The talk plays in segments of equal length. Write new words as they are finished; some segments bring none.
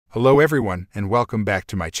Hello everyone, and welcome back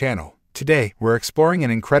to my channel. Today, we're exploring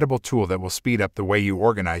an incredible tool that will speed up the way you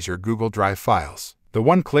organize your Google Drive files. The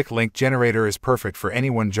one-click link generator is perfect for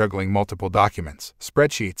anyone juggling multiple documents,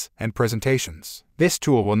 spreadsheets, and presentations. This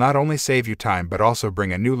tool will not only save you time but also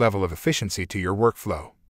bring a new level of efficiency to your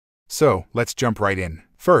workflow. So, let's jump right in.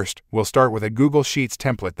 First, we'll start with a Google Sheets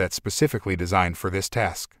template that's specifically designed for this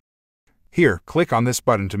task. Here, click on this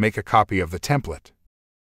button to make a copy of the template.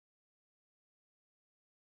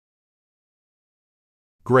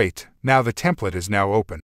 Great, now the template is now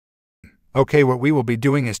open. Okay, what we will be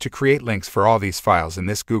doing is to create links for all these files in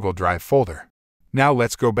this Google Drive folder. Now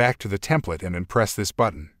let's go back to the template and press this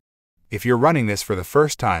button. If you're running this for the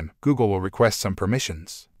first time, Google will request some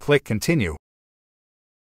permissions. Click Continue.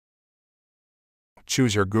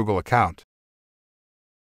 Choose your Google account.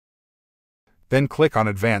 Then click on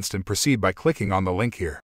Advanced and proceed by clicking on the link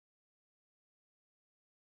here.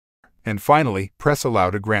 And finally, press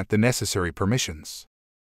Allow to grant the necessary permissions.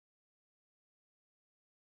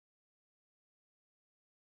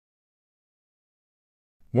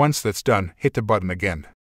 Once that's done, hit the button again.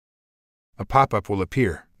 A pop-up will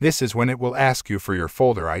appear. This is when it will ask you for your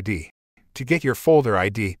folder ID. To get your folder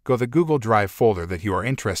ID, go to the Google Drive folder that you are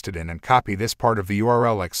interested in and copy this part of the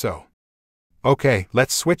URL like so. Okay,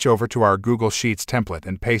 let's switch over to our Google Sheets template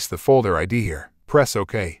and paste the folder ID here. Press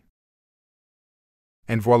OK.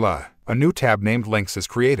 And voila, a new tab named Links is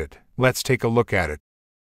created. Let's take a look at it.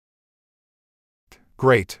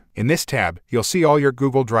 Great! In this tab, you'll see all your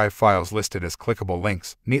Google Drive files listed as clickable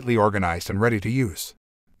links, neatly organized and ready to use.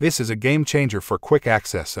 This is a game changer for quick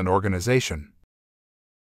access and organization.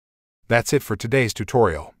 That's it for today's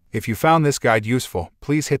tutorial. If you found this guide useful,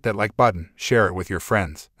 please hit that like button, share it with your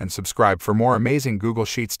friends, and subscribe for more amazing Google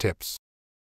Sheets tips.